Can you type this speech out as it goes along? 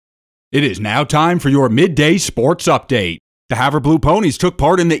It is now time for your midday sports update. The Havre Blue Ponies took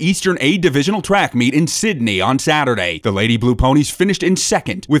part in the Eastern A Divisional track meet in Sydney on Saturday. The Lady Blue Ponies finished in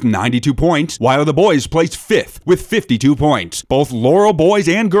second with 92 points, while the boys placed fifth with 52 points. Both Laurel boys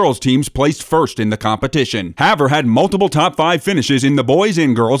and girls teams placed first in the competition. Havre had multiple top 5 finishes in the boys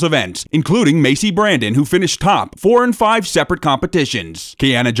and girls events, including Macy Brandon, who finished top 4 in 5 separate competitions.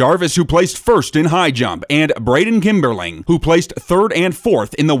 Kiana Jarvis, who placed first in high jump, and Braden Kimberling, who placed third and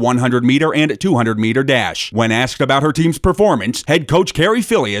fourth in the 100-meter and 200-meter dash. When asked about her team's performance, head coach Carrie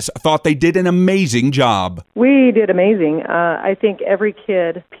Filius thought they did an amazing job. We did amazing. I think every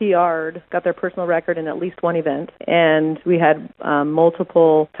kid PR'd, got their personal record in at least one event, and we had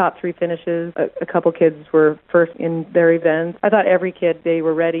multiple top 3 finishes. A couple kids were first in their events. I thought every kid, they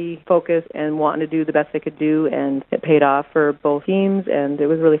were ready, focused, and wanting to do the best they could do, and it paid off for both teams, and it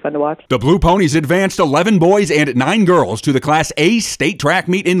was really fun to watch. The Blue Ponies advanced 11 boys and 9 girls to the Class A state track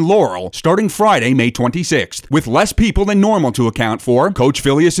meet in Laurel starting Friday, May 26th. With less people than normal to account for, Coach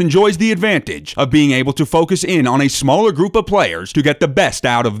Filius enjoys the advantage of being able to focus in on a smaller group of players to get the best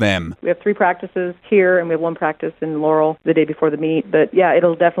out of them. We have 3 practices here, and we have 1 practice in Laurel the day before the meet. But yeah,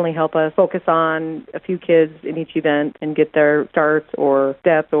 it'll definitely help us focus on a few kids in each event and get their starts or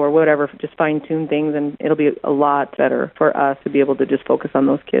depth or whatever, just fine-tune things, and it'll be a lot better for us to be able to just focus on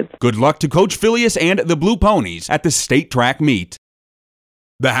those kids. Good luck to Coach Filius and the Blue Ponies at the state track meet.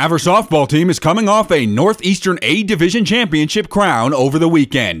 The Havre softball team is coming off a Northeastern A Division championship crown over the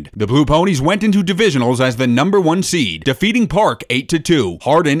weekend. The Blue Ponies went into divisionals as the number 1 seed, defeating Park 8-2,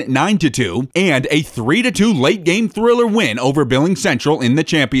 Hardin 9-2, and a 3-2 late game thriller win over Billings Central in the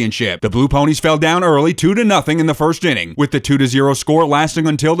championship. The Blue Ponies fell down early 2-0 in the first inning, with the 2-0 score lasting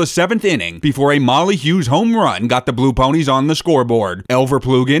until the 7th inning before a Molly Hughes home run got the Blue Ponies on the scoreboard. Elver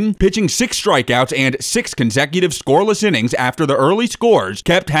Plugin, pitching 6 strikeouts and 6 consecutive scoreless innings after the early scores,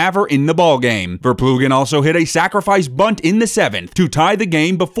 kept Havre in the ballgame. Verplugin also hit a sacrifice bunt in the 7th to tie the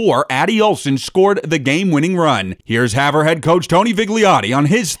game before Addie Olson scored the game-winning run. Here's Havre head coach Tony Vigliotti on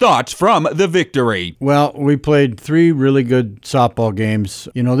his thoughts from the victory. Well, we played 3 really good softball games.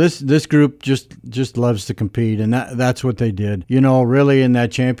 You know, this group just loves to compete, and that's what they did. You know, really in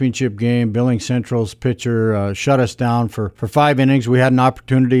that championship game, Billings Central's pitcher shut us down for 5 innings. We had an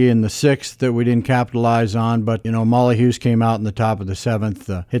opportunity in the 6th that we didn't capitalize on, but, you know, Molly Hughes came out in the top of the 7th.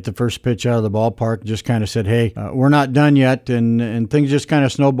 Hit the first pitch out of the ballpark, just kind of said, hey, we're not done yet, and things just kind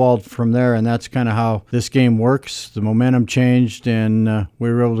of snowballed from there, and that's kind of how this game works. The momentum changed, and we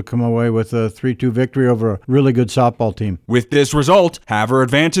were able to come away with a 3-2 victory over a really good softball team. With this result, Havre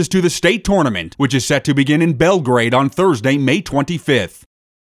advances to the state tournament, which is set to begin in Belgrade on Thursday, May 25th.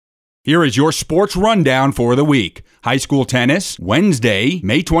 Here is your sports rundown for the week. High school tennis, Wednesday,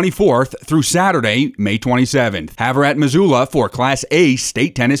 May 24th through Saturday, May 27th. Havre at Missoula for Class A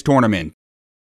state tennis tournament.